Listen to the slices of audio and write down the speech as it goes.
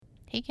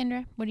Hey,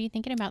 Kendra, what are you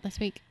thinking about this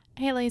week?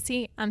 Hey,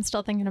 Lacey, I'm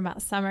still thinking about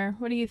summer.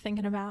 What are you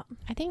thinking about?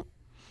 I think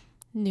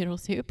noodle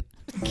soup.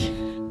 Hey,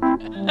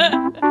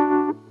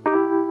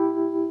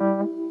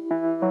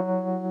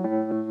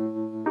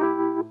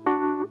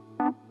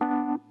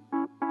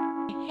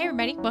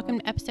 everybody. Welcome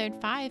to episode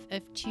 5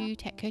 of Two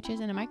Tech Coaches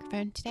and a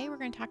Microphone. Today, we're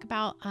going to talk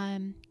about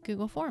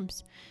Google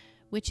Forms,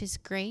 which is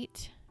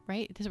great,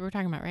 right? This is what we're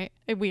talking about, right?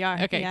 We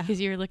are. Okay, because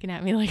you were looking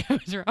at me like I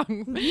was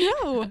wrong.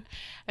 No.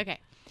 Okay,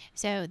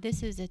 so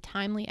this is a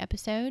timely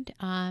episode.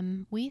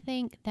 We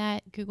think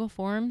that Google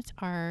Forms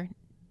are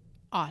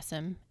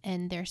awesome,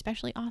 and they're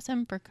especially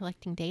awesome for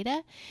collecting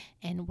data.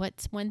 And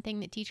what's one thing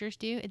that teachers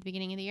do at the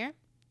beginning of the year?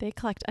 They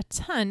collect a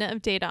ton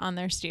of data on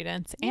their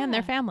students and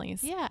their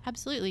families. Yeah,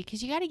 absolutely,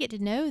 because you got to get to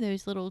know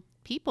those little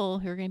people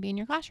who are going to be in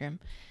your classroom,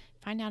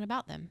 find out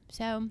about them.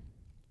 So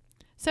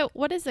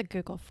what is a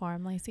Google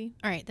form, Lacey?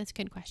 All right, that's a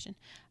good question.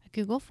 A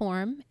Google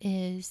form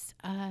is,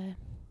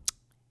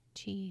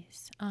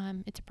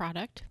 it's a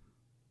product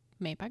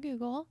made by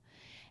Google,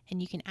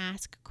 and you can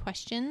ask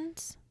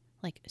questions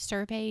like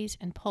surveys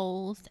and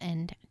polls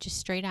and just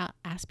straight out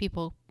ask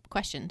people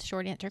questions,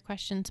 short answer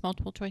questions,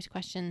 multiple choice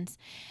questions,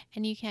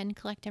 and you can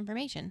collect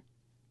information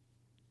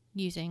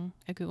using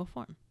a Google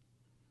form.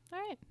 All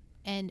right.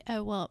 And,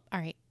 all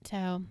right.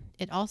 So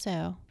it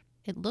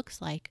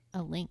looks like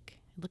a link.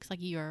 It looks like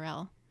a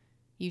URL.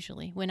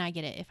 Usually when I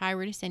get it, if I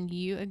were to send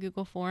you a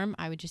Google form,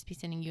 I would just be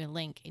sending you a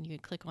link and you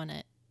would click on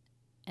it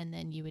and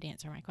then you would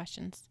answer my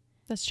questions.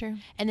 That's true.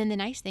 And then the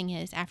nice thing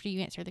is after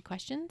you answer the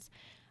questions,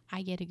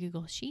 I get a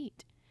Google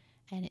Sheet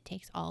and it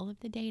takes all of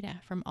the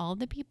data from all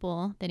the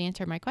people that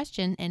answered my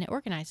question and it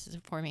organizes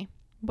it for me.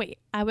 Wait,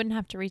 I wouldn't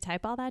have to retype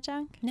all that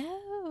junk?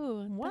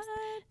 No. What?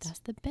 That's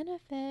the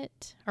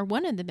benefit, or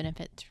one of the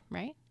benefits,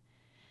 right?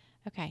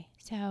 Okay.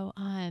 So,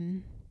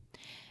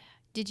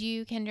 did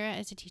you, Kendra,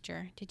 as a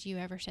teacher, did you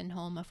ever send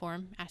home a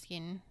form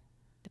asking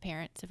the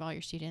parents of all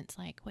your students,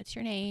 like, what's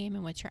your name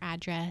and what's your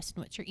address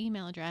and what's your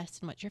email address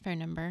and what's your phone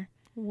number?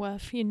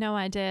 Woof. You know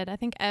I did. I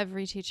think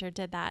every teacher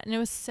did that. And it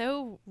was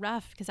so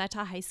rough because I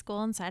taught high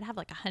school, and so I'd have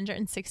like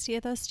 160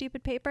 of those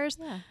stupid papers.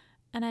 Yeah.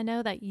 And I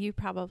know that you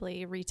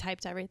probably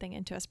retyped everything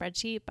into a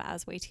spreadsheet, but I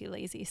was way too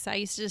lazy. So I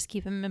used to just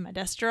keep them in my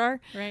desk drawer.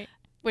 Right.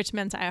 Which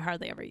meant I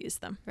hardly ever used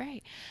them.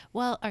 Right.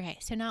 Well, okay.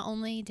 So not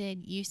only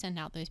did you send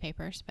out those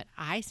papers, but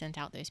I sent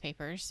out those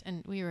papers,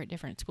 and we were at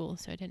different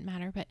schools, so it didn't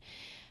matter. But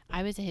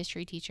I was a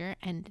history teacher,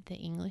 and the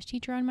English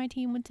teacher on my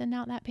team would send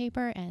out that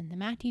paper, and the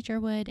math teacher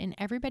would, and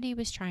everybody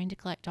was trying to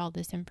collect all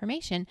this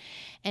information.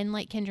 And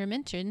like Kendra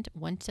mentioned,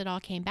 once it all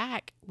came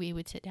back, we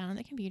would sit down on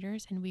the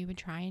computers and we would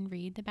try and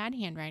read the bad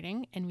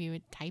handwriting, and we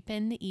would type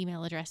in the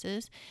email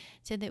addresses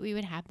so that we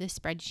would have this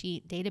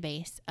spreadsheet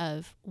database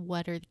of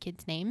what are the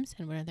kids' names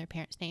and what are their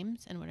parents'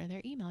 names and what are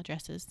their email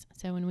addresses.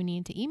 So when we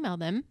needed to email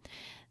them,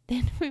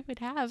 then we would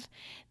have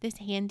this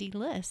handy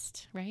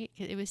list, right?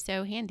 It was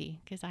so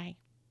handy because I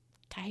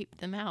type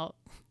them out.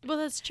 Well,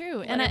 that's true.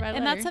 Letter And by and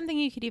letter. that's something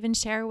you could even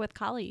share with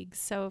colleagues.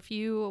 So if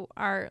you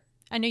are,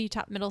 I know you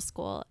taught middle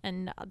school,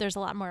 and there's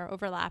a lot more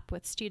overlap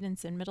with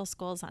students in middle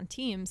schools on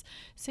teams.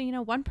 So,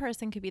 one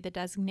person could be the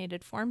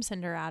designated form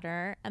sender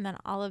outer, and then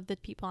all of the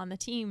people on the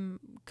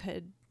team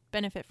could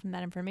benefit from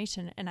that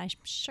information. And I'm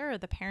sure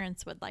the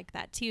parents would like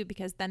that too,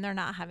 because then they're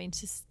not having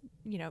to,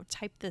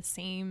 type the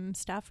same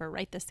stuff or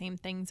write the same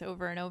things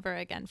over and over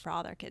again for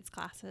all their kids'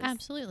 classes.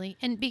 Absolutely.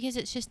 And because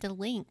it's just a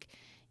link,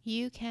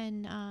 you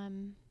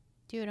can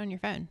do it on your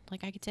phone.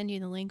 Like I could send you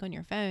the link on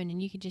your phone and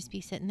you could just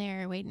be sitting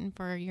there waiting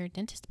for your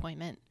dentist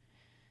appointment,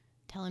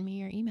 telling me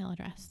your email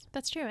address.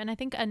 That's true. And I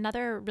think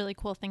another really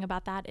cool thing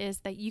about that is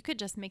that you could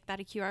just make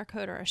that a QR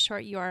code or a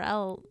short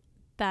URL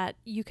that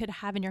you could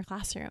have in your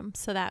classroom,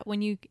 so that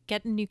when you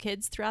get new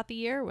kids throughout the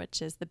year,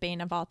 which is the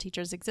bane of all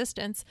teachers'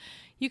 existence,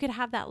 you could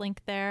have that link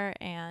there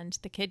and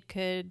the kid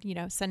could,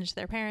 send it to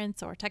their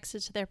parents or text it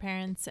to their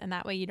parents. And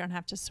that way you don't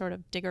have to sort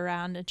of dig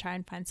around and try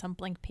and find some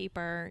blank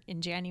paper in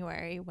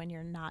January when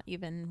you're not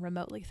even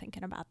remotely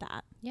thinking about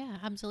that. Yeah,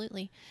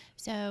 absolutely.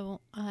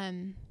 So,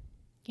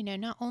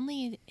 not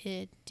only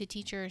do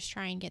teachers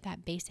try and get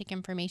that basic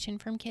information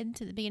from kids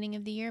at the beginning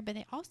of the year, but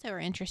they also are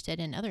interested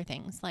in other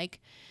things like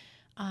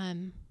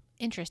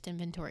interest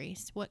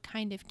inventories. What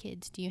kind of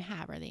kids do you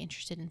have? Are they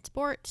interested in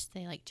sports? Do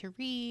they like to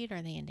read?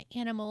 Are they into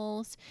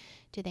animals?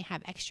 Do they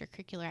have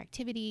extracurricular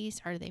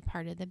activities? Are they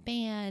part of the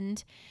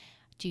band?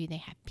 Do they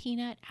have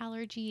peanut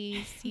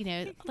allergies?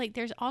 Like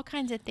there's all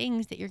kinds of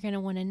things that you're going to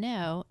want to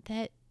know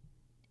that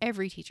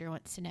every teacher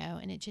wants to know.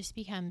 And it just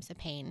becomes a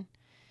pain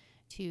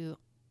to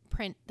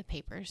print the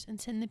papers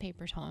and send the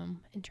papers home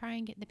and try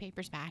and get the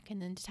papers back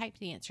and then to type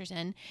the answers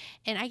in.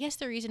 And I guess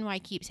the reason why I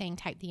keep saying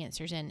type the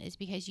answers in is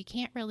because you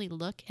can't really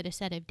look at a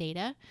set of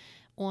data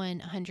on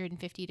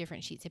 150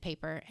 different sheets of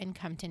paper and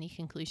come to any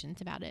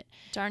conclusions about it.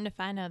 Darned if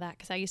I know that,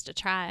 because I used to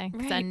try,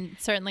 because I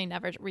certainly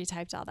never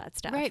retyped all that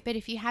stuff. Right, but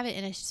if you have it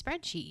in a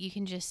spreadsheet, you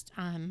can just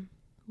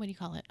what do you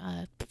call it?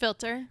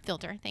 Filter.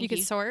 Filter. Thank You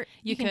could sort.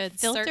 You can could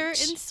filter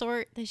search. and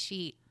sort the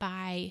sheet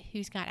by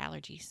who's got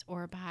allergies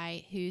or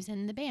by who's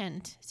in the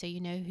band. So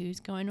you know who's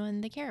going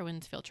on the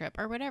Carowinds field trip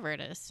or whatever it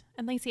is.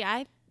 And Lacey,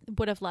 I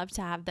would have loved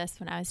to have this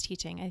when I was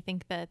teaching. I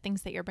think the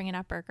things that you're bringing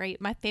up are great.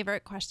 My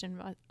favorite question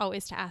was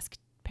always to ask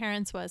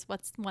parents was,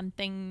 what's one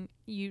thing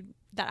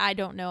that I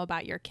don't know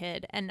about your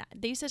kid? And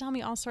they used to tell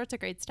me all sorts of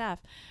great stuff,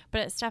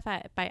 but it's stuff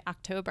by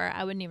October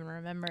I wouldn't even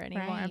remember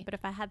anymore. Right. But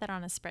if I had that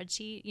on a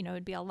spreadsheet,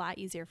 it'd be a lot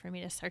easier for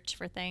me to search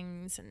for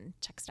things and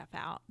check stuff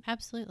out.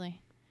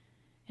 Absolutely.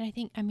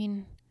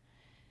 And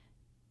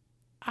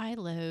I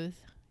loathe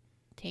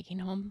taking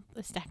home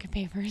a stack of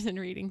papers and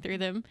reading through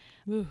them.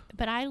 Ooh.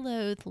 But I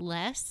loathe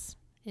less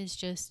is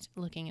just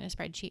looking at a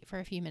spreadsheet for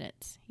a few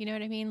minutes. You know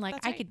what I mean? Like,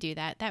 That's I right. could do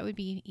that. That would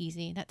be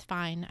easy. That's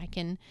fine. I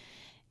can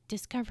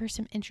discover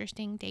some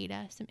interesting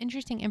data, some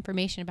interesting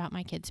information about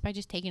my kids by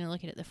just taking a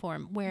look at the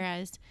form.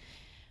 Whereas,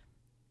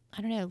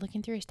 I don't know,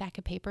 looking through a stack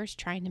of papers,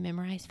 trying to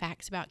memorize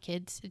facts about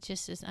kids, it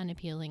just is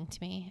unappealing to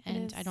me.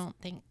 And I don't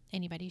think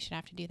anybody should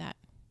have to do that.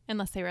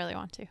 Unless they really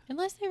want to.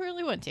 Unless they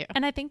really want to.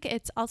 And I think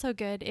it's also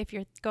good if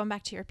you're going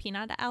back to your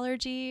peanut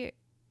allergy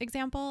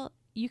example,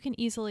 you can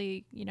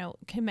easily,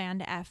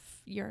 Command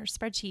F your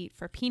spreadsheet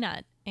for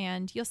peanut,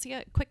 and you'll see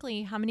it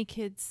quickly how many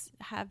kids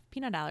have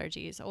peanut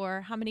allergies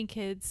or how many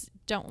kids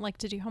don't like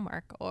to do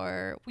homework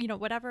or,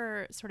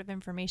 whatever sort of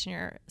information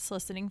you're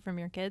soliciting from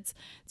your kids.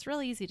 It's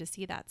really easy to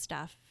see that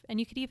stuff. And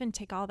you could even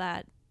take all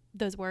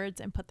those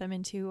words and put them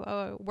into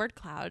a word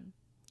cloud.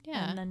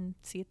 Yeah. And then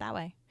see it that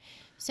way.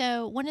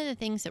 So one of the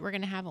things that we're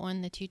going to have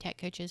on the Two Tech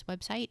Coaches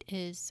website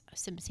is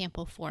some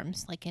sample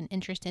forms, like an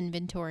interest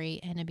inventory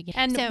and a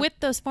beginning. And with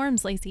those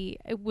forms, Lacey,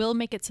 it will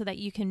make it so that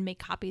you can make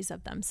copies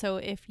of them. So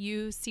if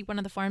you see one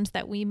of the forms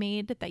that we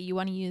made that you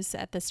want to use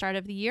at the start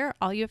of the year,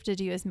 all you have to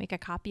do is make a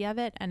copy of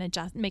it and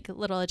make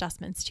little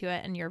adjustments to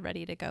it, and you're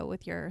ready to go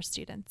with your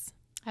students.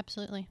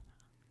 Absolutely.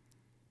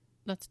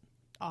 That's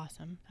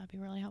awesome. That'd be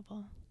really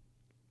helpful.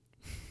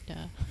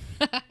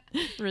 Duh.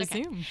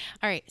 Resume. Okay.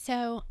 All right.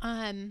 So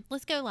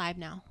let's go live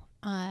now.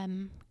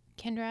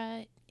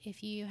 Kendra,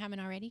 if you haven't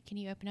already, can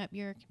you open up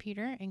your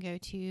computer and go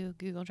to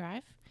Google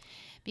Drive?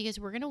 Because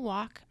we're going to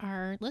walk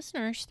our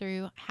listeners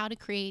through how to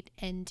create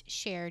and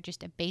share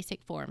just a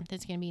basic form.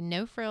 There's going to be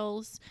no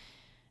frills,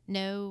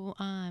 no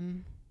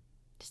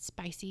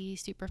spicy,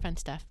 super fun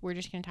stuff. We're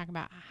just going to talk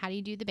about how do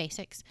you do the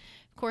basics.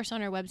 Of course,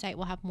 on our website,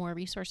 we'll have more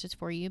resources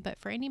for you. But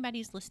for anybody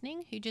who's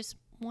listening who just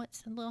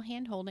wants a little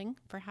hand holding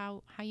for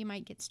how you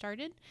might get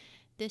started,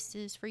 this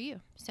is for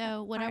you.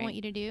 So what I want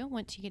you to do,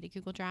 once you get to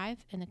Google Drive,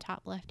 in the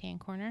top left-hand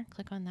corner,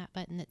 click on that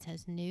button that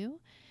says New,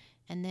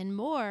 and then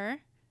More,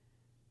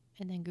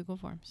 and then Google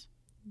Forms.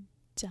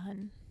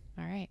 Done.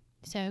 All right.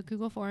 So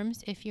Google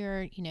Forms, if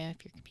your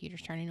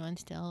computer's turning on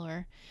still,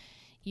 or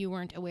you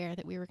weren't aware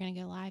that we were going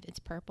to go live, it's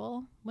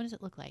purple. What does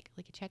it look like?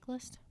 Like a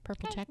checklist?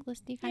 Purple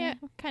checklist-y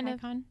kind of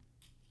icon?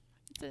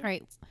 All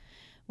right.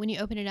 When you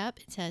open it up,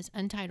 it says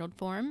Untitled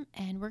Form,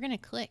 and we're going to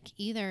click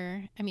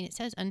it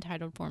says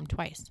Untitled Form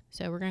twice.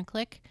 So we're going to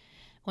click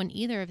on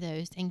either of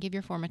those and give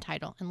your form a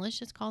title. And let's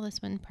just call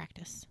this one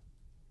Practice.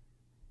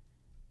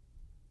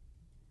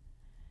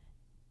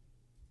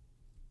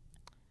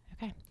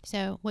 Okay,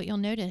 so what you'll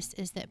notice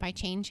is that by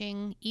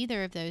changing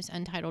either of those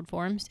untitled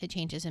forms, it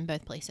changes in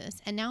both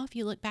places. And now if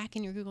you look back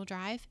in your Google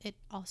Drive, it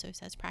also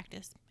says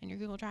Practice in your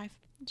Google Drive.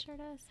 It sure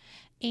does.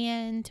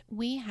 And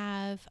we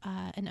have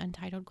an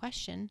untitled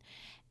question.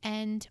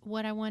 And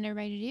what I want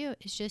everybody to do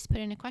is just put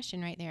in a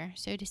question right there.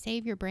 So to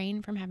save your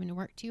brain from having to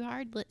work too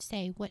hard, let's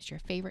say, what's your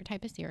favorite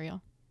type of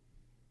cereal?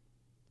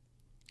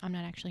 I'm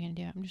not actually going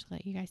to do it. I'm just going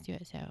to let you guys do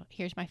it. So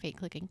here's my fake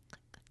clicking.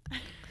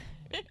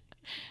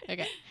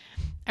 Okay.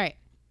 All right.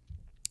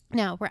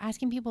 Now, we're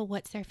asking people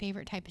what's their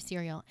favorite type of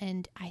cereal,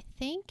 and I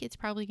think it's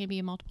probably going to be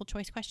a multiple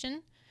choice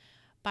question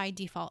by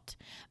default.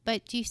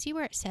 But do you see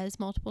where it says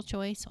multiple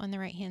choice on the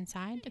right-hand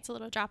side? It's a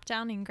little drop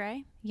down in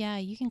gray. Yeah,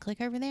 you can click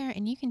over there,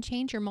 and you can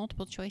change your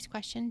multiple choice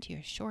question to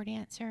a short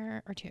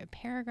answer or to a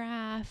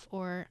paragraph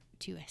or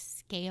to a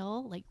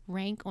scale, like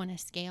rank on a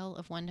scale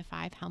of 1 to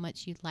 5 how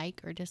much you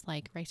like or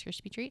dislike Rice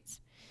Krispie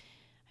treats.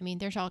 I mean,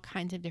 there's all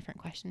kinds of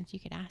different questions you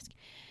could ask.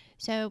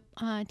 So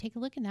take a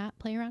look at that,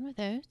 play around with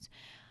those.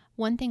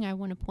 One thing I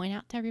want to point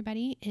out to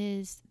everybody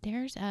is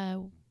there's I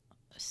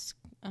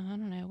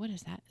don't know, what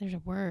is that? There's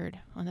a word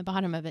on the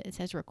bottom of it. It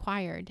says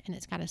required, and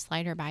it's got a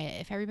slider by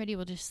it. If everybody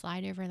will just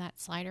slide over that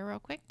slider real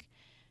quick.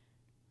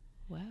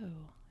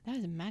 Whoa, that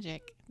was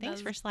magic.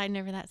 Thanks for sliding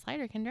over that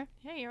slider, Kendra.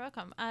 Yeah, you're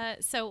welcome.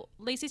 So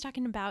Lacey's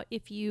talking about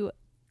if you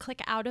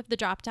click out of the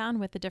drop down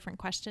with the different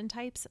question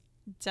types,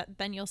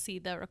 then you'll see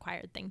the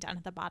required thing down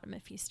at the bottom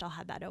if you still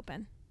had that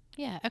open.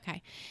 Yeah,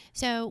 okay.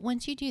 So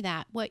once you do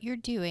that, what you're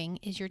doing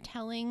is you're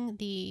telling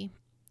the,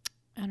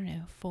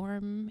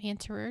 form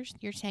answerers,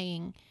 you're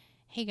saying,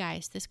 hey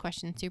guys, this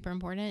question's super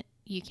important.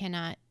 You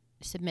cannot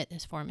submit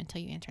this form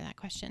until you answer that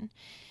question.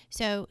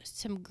 So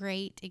some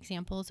great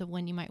examples of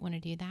when you might want to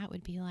do that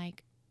would be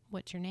like,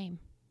 what's your name?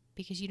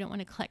 because you don't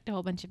want to collect a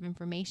whole bunch of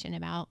information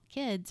about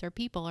kids or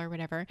people or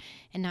whatever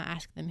and not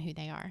ask them who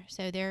they are.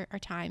 So there are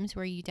times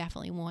where you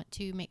definitely want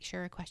to make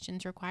sure a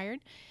question's required,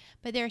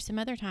 but there are some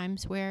other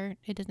times where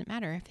it doesn't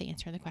matter if they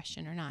answer the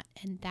question or not.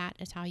 And that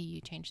is how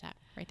you change that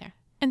right there.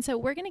 And so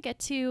we're going to get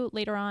to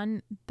later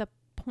on the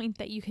point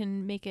that you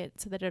can make it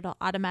so that it'll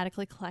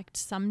automatically collect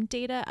some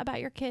data about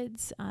your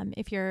kids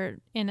if you're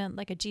in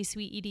a G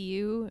Suite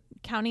EDU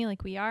county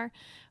like we are.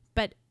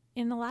 But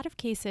in a lot of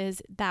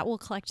cases, that will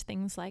collect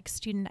things like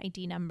student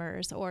ID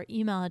numbers or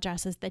email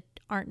addresses that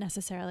aren't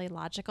necessarily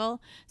logical.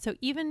 So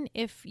even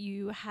if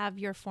you have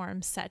your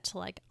form set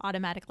to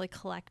automatically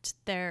collect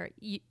their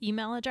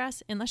email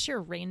address, unless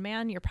you're Rain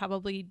Man, you're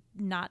probably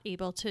not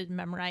able to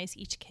memorize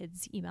each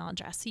kid's email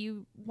address.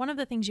 So one of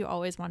the things you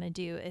always want to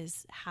do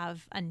is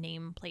have a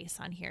name place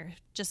on here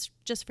just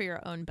for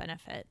your own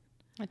benefit.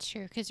 That's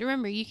true. Because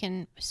remember, you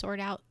can sort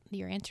out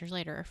your answers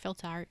later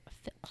or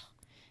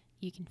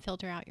you can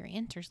filter out your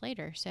answers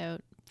later. So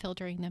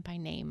filtering them by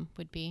name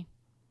would be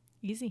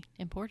easy,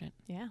 important.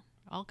 Yeah.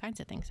 All kinds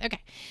of things.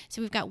 Okay.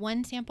 So we've got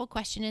one sample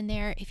question in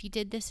there. If you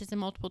did this as a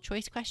multiple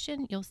choice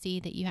question, you'll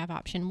see that you have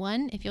option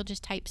 1. If you'll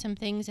just type some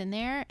things in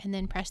there and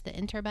then press the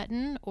enter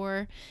button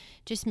or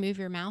just move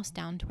your mouse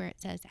down to where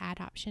it says add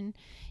option,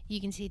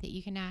 you can see that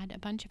you can add a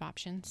bunch of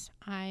options.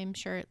 I'm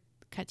sure it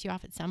cuts you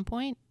off at some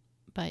point,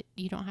 but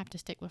you don't have to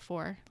stick with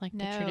 4 like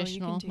the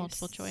traditional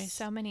multiple choice.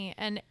 So many.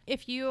 And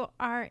if you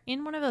are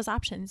in one of those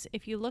options,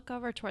 if you look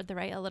over toward the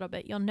right a little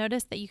bit, you'll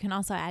notice that you can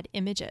also add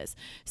images.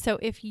 So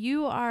if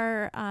you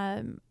are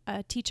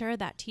a teacher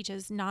that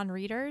teaches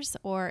non-readers,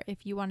 or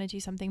if you want to do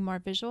something more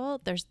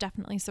visual, there's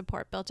definitely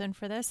support built in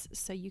for this.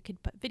 So you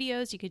could put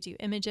videos, you could do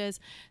images.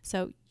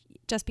 So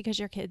just because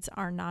your kids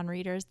are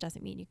non-readers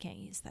doesn't mean you can't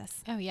use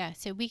this. Oh, yeah.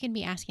 So we can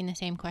be asking the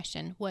same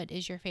question. What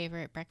is your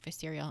favorite breakfast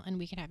cereal? And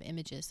we could have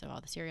images of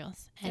all the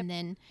cereals. And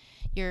then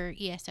your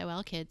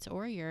ESOL kids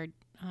or your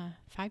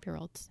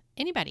 5-year-olds,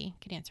 anybody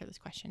could answer this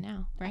question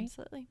now, right?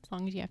 Absolutely. As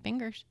long as you have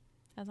fingers.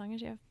 As long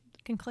as you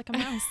can click a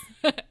mouse.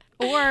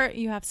 Or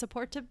you have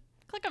support to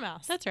click a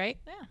mouse. That's right.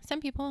 Yeah.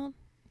 Some people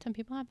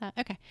have that.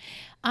 Okay.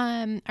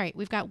 All right.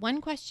 We've got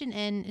one question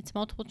in. It's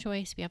multiple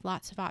choice. We have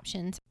lots of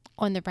options.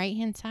 On the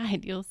right-hand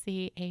side, you'll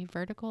see a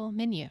vertical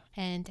menu.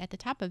 And at the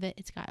top of it,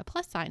 it's got a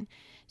plus sign.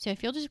 So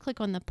if you'll just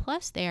click on the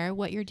plus there,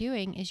 what you're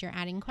doing is you're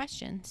adding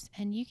questions.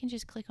 And you can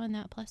just click on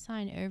that plus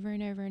sign over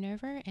and over and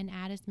over and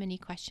add as many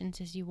questions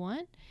as you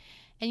want.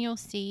 And you'll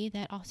see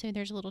that also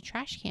there's a little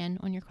trash can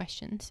on your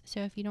questions.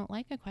 So if you don't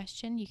like a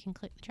question, you can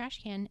click the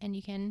trash can and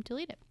you can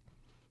delete it.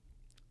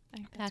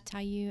 That's how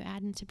you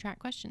add and subtract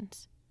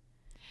questions.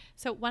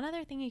 So one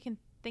other thing you can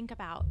think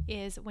about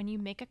is when you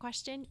make a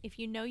question, if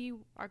you know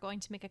you are going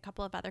to make a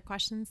couple of other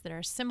questions that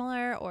are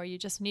similar, or you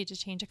just need to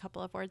change a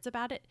couple of words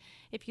about it,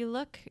 if you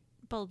look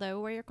below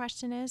where your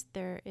question is,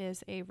 there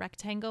is a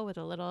rectangle with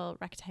a little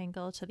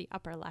rectangle to the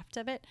upper left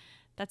of it.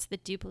 That's the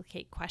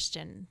duplicate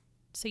question.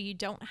 So you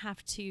don't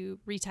have to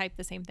retype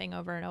the same thing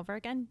over and over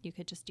again. You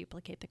could just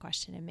duplicate the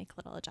question and make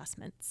little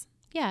adjustments.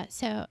 Yeah.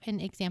 So an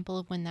example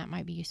of when that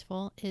might be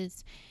useful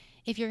is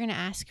if you're going to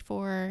ask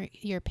for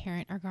your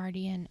parent or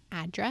guardian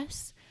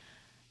address,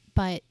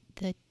 but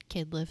the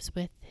kid lives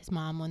with his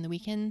mom on the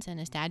weekends and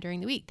his dad during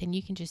the week, then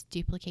you can just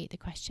duplicate the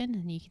question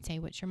and you can say,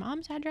 what's your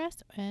mom's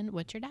address and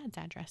what's your dad's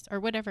address, or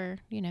whatever,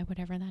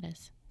 whatever that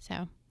is.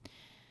 So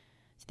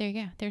there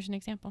you go. There's an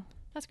example.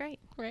 That's great.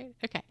 Right.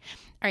 Okay.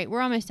 All right.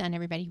 We're almost done,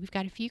 everybody. We've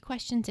got a few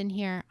questions in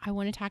here. I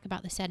want to talk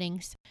about the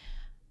settings.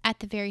 At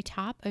the very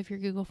top of your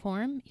Google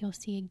form, you'll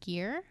see a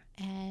gear,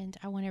 and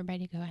I want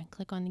everybody to go ahead and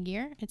click on the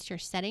gear. It's your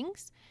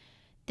settings.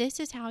 This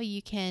is how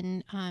you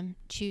can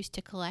choose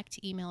to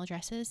collect email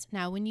addresses.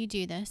 Now, when you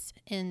do this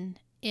in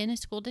a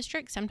school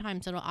district,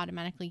 sometimes it'll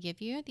automatically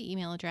give you the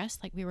email address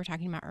like we were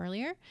talking about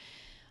earlier.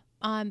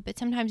 But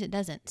sometimes it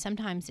doesn't.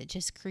 Sometimes it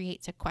just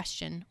creates a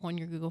question on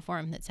your Google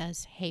form that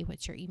says, hey,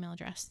 what's your email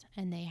address?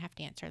 And they have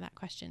to answer that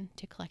question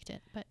to collect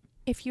it. But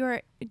if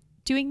you're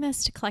doing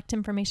this to collect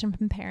information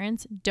from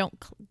parents, don't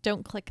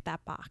click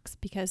that box,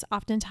 because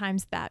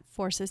oftentimes that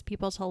forces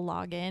people to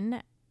log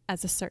in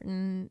as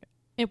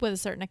with a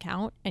certain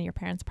account, and your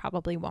parents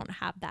probably won't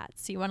have that.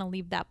 So you want to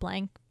leave that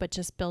blank, but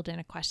just build in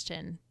a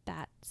question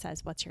that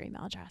says, what's your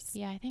email address?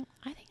 Yeah, I think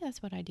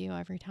that's what I do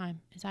every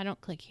time is I don't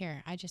click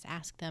here. I just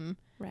ask them,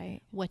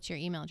 right, what's your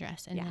email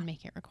address, and then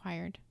make it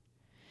required.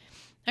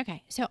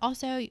 Okay, so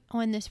also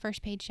on this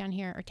first page down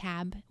here, or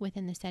tab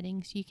within the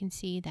settings, you can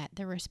see that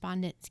the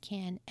respondents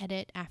can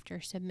edit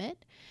after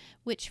submit,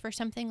 which for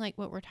something like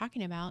what we're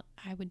talking about,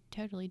 I would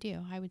totally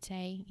do. I would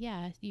say,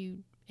 yeah,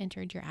 you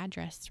entered your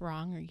address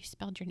wrong or you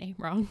spelled your name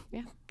wrong.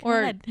 Yeah.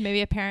 Or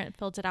maybe a parent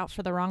filled it out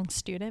for the wrong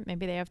student.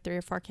 Maybe they have 3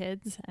 or 4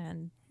 kids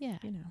and,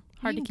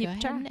 hard to keep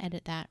track. Go ahead and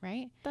edit that,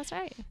 right? That's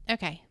right.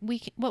 Okay.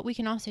 What we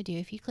can also do,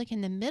 if you click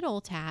in the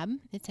middle tab,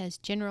 it says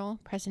General,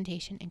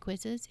 Presentation, and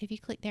Quizzes. If you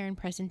click there in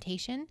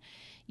Presentation,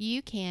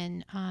 you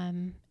can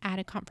add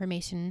a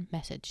confirmation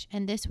message.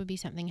 And this would be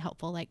something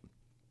helpful, like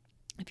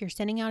If you're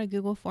sending out a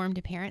Google form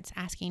to parents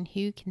asking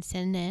who can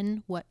send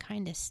in what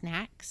kind of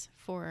snacks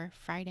for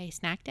Friday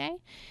snack day,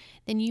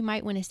 then you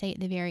might want to say at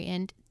the very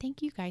end,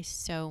 thank you guys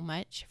so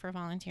much for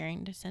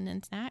volunteering to send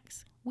in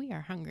snacks. We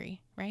are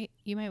hungry, right?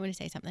 You might want to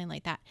say something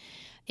like that.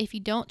 If you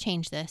don't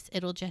change this,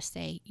 it'll just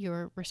say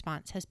your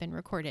response has been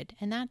recorded.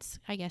 And that's,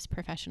 I guess,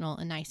 professional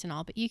and nice and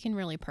all, but you can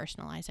really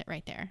personalize it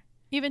right there.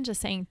 Even just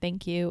saying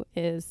thank you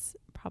is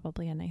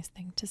probably a nice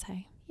thing to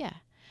say. Yeah.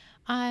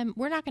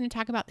 We're not going to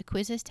talk about the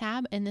quizzes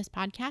tab in this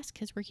podcast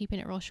because we're keeping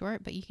it real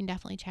short, but you can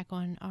definitely check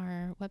on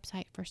our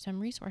website for some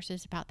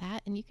resources about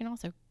that. And you can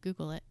also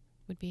Google it,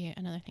 would be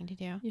another thing to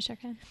do. You sure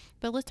can.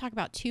 But let's talk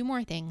about 2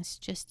 more things,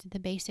 just the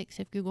basics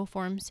of Google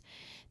Forms.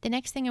 The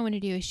next thing I want to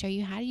do is show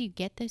you how do you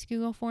get this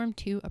Google form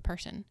to a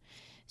person.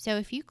 So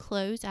if you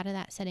close out of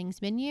that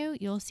settings menu,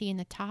 you'll see in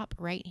the top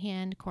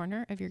right-hand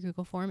corner of your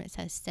Google form, it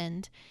says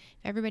send.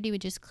 If everybody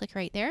would just click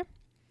right there.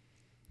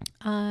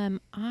 I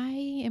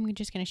am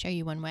just going to show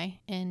you one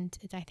way, and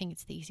I think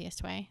it's the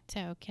easiest way.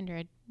 So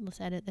Kendra, let's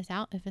edit this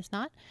out if it's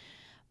not.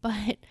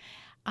 But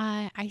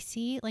I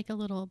see like a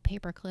little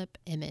paperclip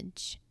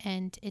image,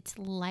 and it's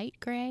light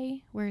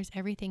gray, whereas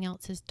everything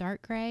else is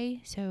dark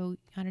gray. So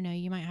I don't know,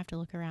 you might have to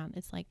look around.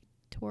 It's like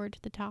toward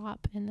the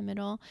top in the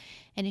middle.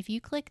 And if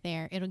you click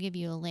there, it'll give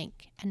you a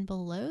link. And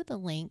below the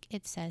link,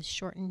 it says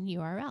shorten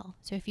URL.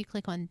 So if you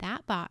click on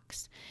that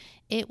box,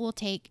 it will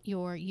take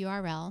your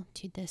URL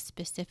to this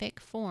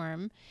specific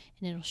form,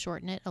 and it'll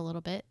shorten it a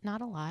little bit,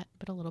 not a lot,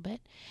 but a little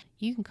bit.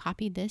 You can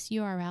copy this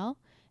URL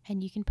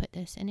and you can put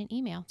this in an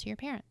email to your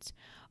parents,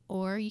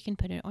 or you can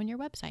put it on your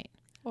website.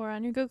 Or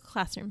on your Google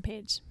Classroom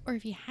page. Or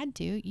if you had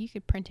to, you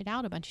could print it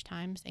out a bunch of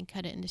times and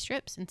cut it into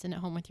strips and send it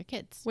home with your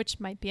kids. Which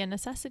might be a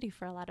necessity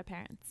for a lot of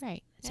parents.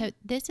 Right. Yeah. So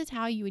this is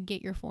how you would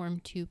get your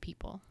form to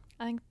people.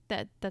 I think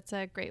that's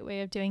a great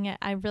way of doing it.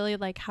 I really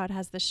like how it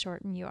has the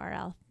shorten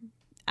URL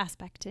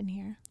aspect in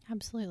here.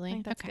 Absolutely. I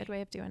think that's a good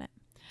way of doing it.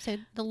 So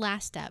the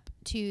last step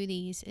to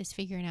these is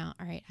figuring out,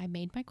 all right, I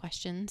made my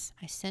questions.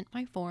 I sent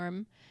my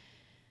form.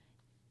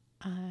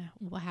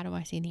 Well, how do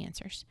I see the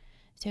answers?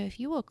 So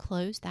if you will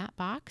close that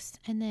box,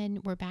 and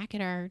then we're back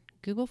at our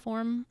Google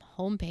form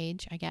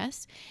homepage, I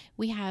guess,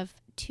 we have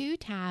 2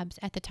 tabs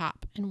at the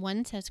top, and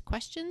one says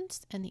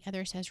questions and the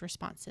other says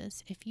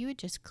responses. If you would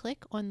just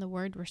click on the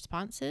word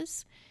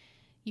responses,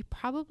 you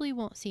probably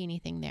won't see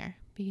anything there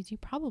because you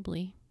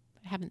probably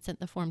haven't sent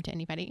the form to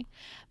anybody.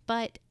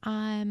 But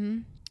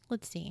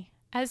let's see.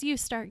 As you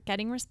start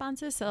getting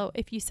responses, so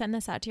if you send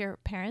this out to your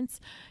parents,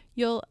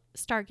 you'll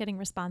start getting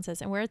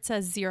responses. And where it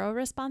says 0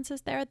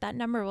 responses there, that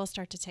number will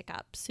start to tick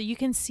up. So you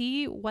can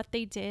see what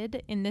they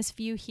did in this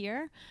view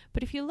here.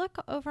 But if you look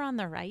over on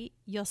the right,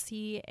 you'll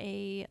see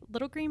a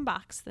little green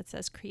box that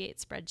says create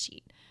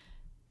spreadsheet.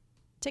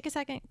 Take a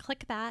second,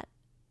 click that,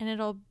 and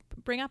it'll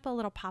bring up a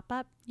little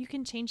pop-up. You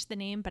can change the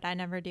name, but I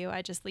never do.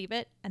 I just leave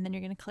it. And then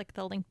you're going to click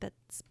the link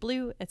that's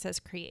blue. It says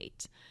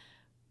create.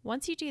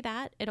 Once you do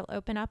that, it'll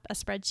open up a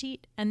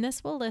spreadsheet, and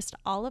this will list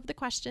all of the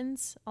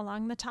questions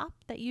along the top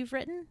that you've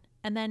written.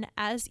 And then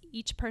as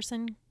each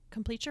person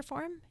completes your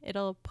form,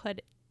 it'll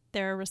put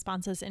their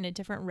responses in a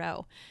different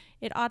row.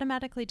 It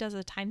automatically does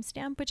a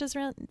timestamp, which is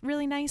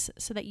really nice,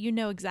 so that you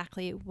know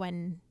exactly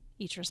when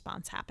each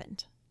response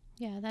happened.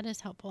 Yeah, that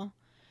is helpful,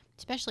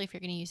 especially if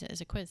you're going to use it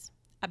as a quiz.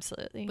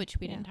 Absolutely. Which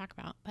we didn't talk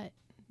about, but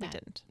we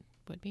didn't.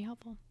 Would be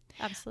helpful.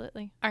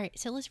 Absolutely. All right,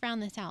 so let's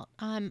round this out.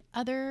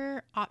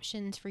 Other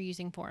options for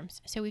using forms.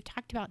 So we've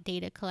talked about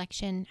data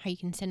collection, how you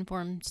can send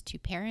forms to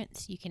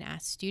parents. You can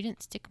ask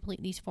students to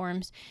complete these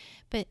forms.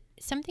 But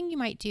something you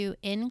might do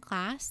in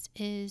class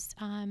is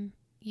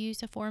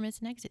use a form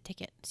as an exit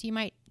ticket. So you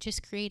might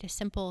just create a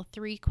simple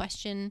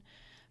 3-question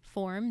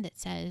form that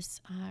says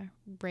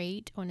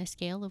rate on a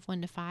scale of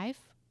 1 to 5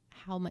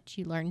 how much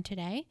you learned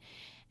today.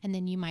 And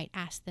then you might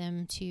ask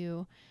them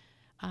to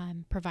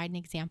provide an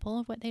example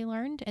of what they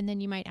learned, and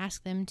then you might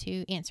ask them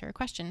to answer a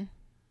question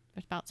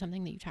about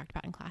something that you talked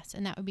about in class,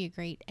 and that would be a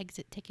great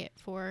exit ticket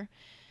for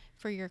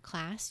your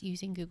class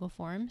using Google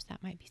Forms.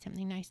 That might be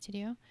something nice to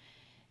do.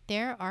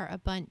 There are a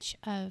bunch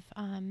of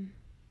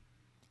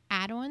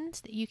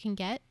add-ons that you can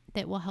get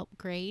that will help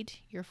grade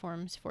your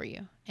forms for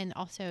you, and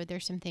also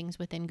there's some things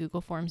within Google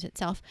Forms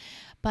itself.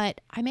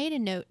 But I made a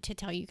note to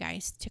tell you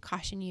guys, to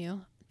caution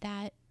you,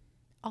 that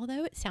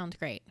although it sounds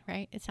great,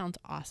 right? It sounds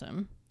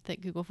awesome that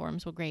Google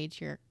Forms will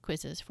grade your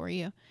quizzes for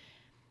you.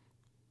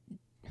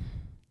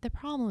 The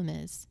problem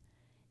is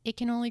it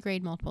can only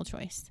grade multiple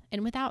choice.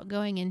 And without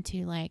going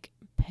into like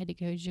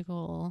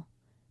pedagogical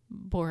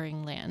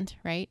boring land,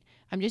 right?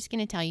 I'm just going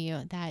to tell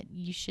you that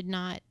you should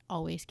not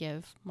always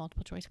give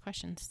multiple choice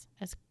questions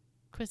as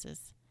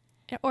quizzes.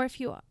 Or if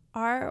you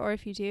are, or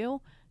if you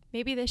do,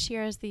 maybe this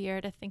year is the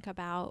year to think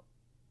about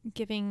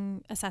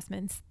giving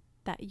assessments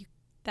that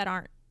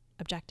aren't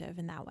objective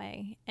in that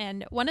way.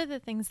 And one of the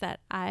things that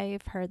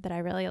I've heard that I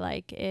really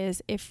like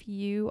is if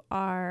you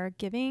are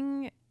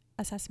giving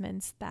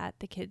assessments that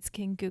the kids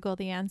can Google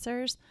the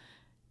answers,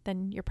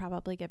 then you're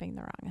probably giving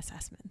the wrong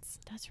assessments.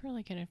 That's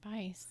really good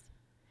advice.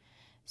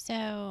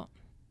 So,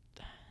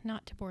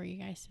 not to bore you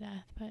guys to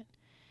death, but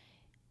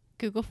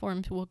Google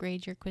Forms will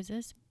grade your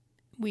quizzes.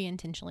 We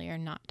intentionally are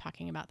not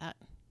talking about that.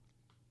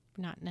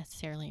 We're not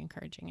necessarily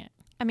encouraging it.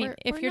 I mean,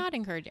 if we're you're not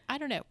encouraging, I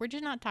don't know. We're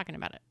just not talking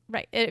about it.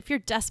 right, if you're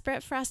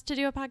desperate for us to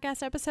do a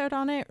podcast episode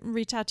on it,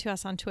 reach out to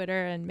us on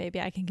Twitter and maybe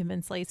I can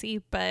convince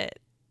Lacey. But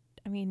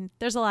I mean,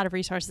 there's a lot of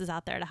resources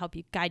out there to help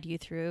you guide you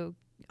through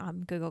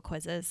Google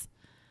quizzes.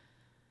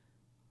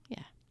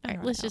 Yeah. All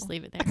right, let's just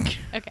leave it there.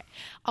 Okay.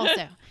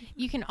 Also,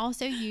 you can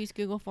also use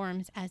Google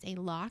Forms as a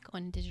lock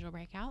on Digital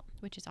Breakout,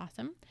 which is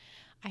awesome.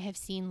 I have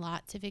seen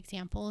lots of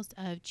examples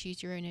of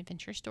choose your own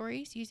adventure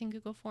stories using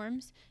Google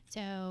Forms.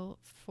 So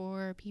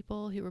for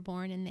people who were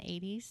born in the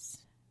 80s,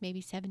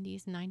 maybe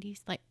 70s, 90s,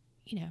 like,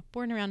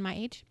 born around my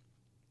age,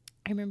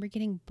 I remember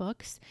getting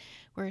books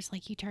where it's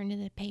like you turn to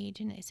the page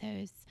and it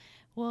says,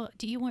 well,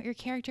 do you want your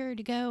character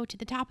to go to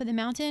the top of the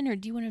mountain or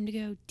do you want him to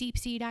go deep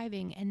sea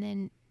diving? And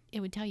then it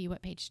would tell you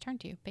what page to turn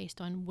to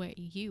based on what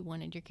you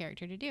wanted your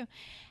character to do.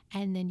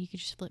 And then you could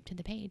just flip to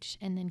the page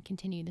and then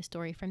continue the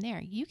story from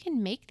there. You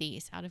can make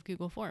these out of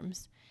Google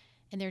Forms.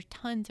 And there's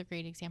tons of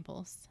great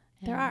examples.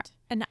 There are.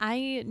 And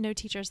I know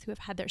teachers who have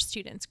had their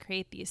students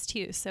create these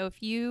too. So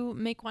if you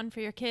make one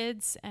for your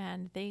kids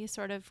and they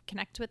sort of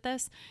connect with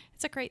this,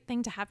 it's a great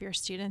thing to have your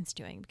students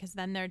doing because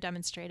then they're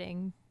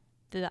demonstrating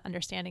the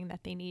understanding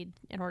that they need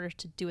in order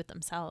to do it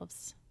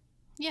themselves.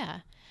 Yeah.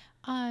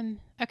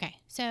 Okay.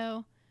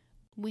 So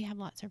we have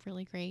lots of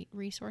really great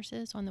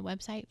resources on the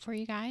website for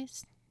you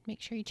guys.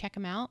 Make sure you check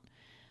them out.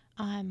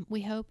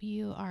 We hope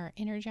you are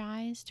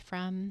energized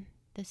from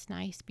this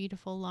nice,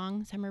 beautiful,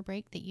 long summer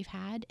break that you've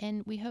had.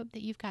 And we hope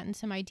that you've gotten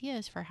some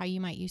ideas for how you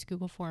might use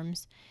Google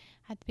Forms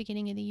at the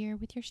beginning of the year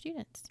with your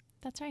students.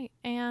 That's right.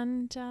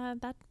 And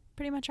that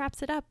pretty much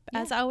wraps it up.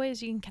 Yeah. As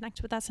always, you can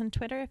connect with us on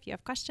Twitter if you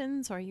have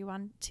questions or you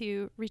want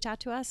to reach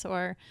out to us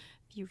or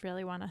if you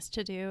really want us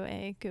to do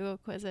a Google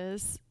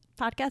Quizzes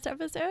podcast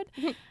episode.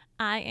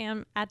 I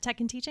am at Tech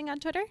and Teaching on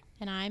Twitter.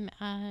 And I'm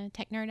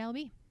Tech Nerd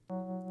LB.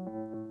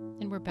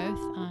 And we're both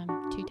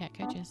two tech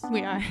coaches.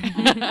 We are.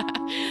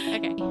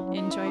 Okay.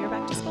 Enjoy your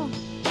back to school.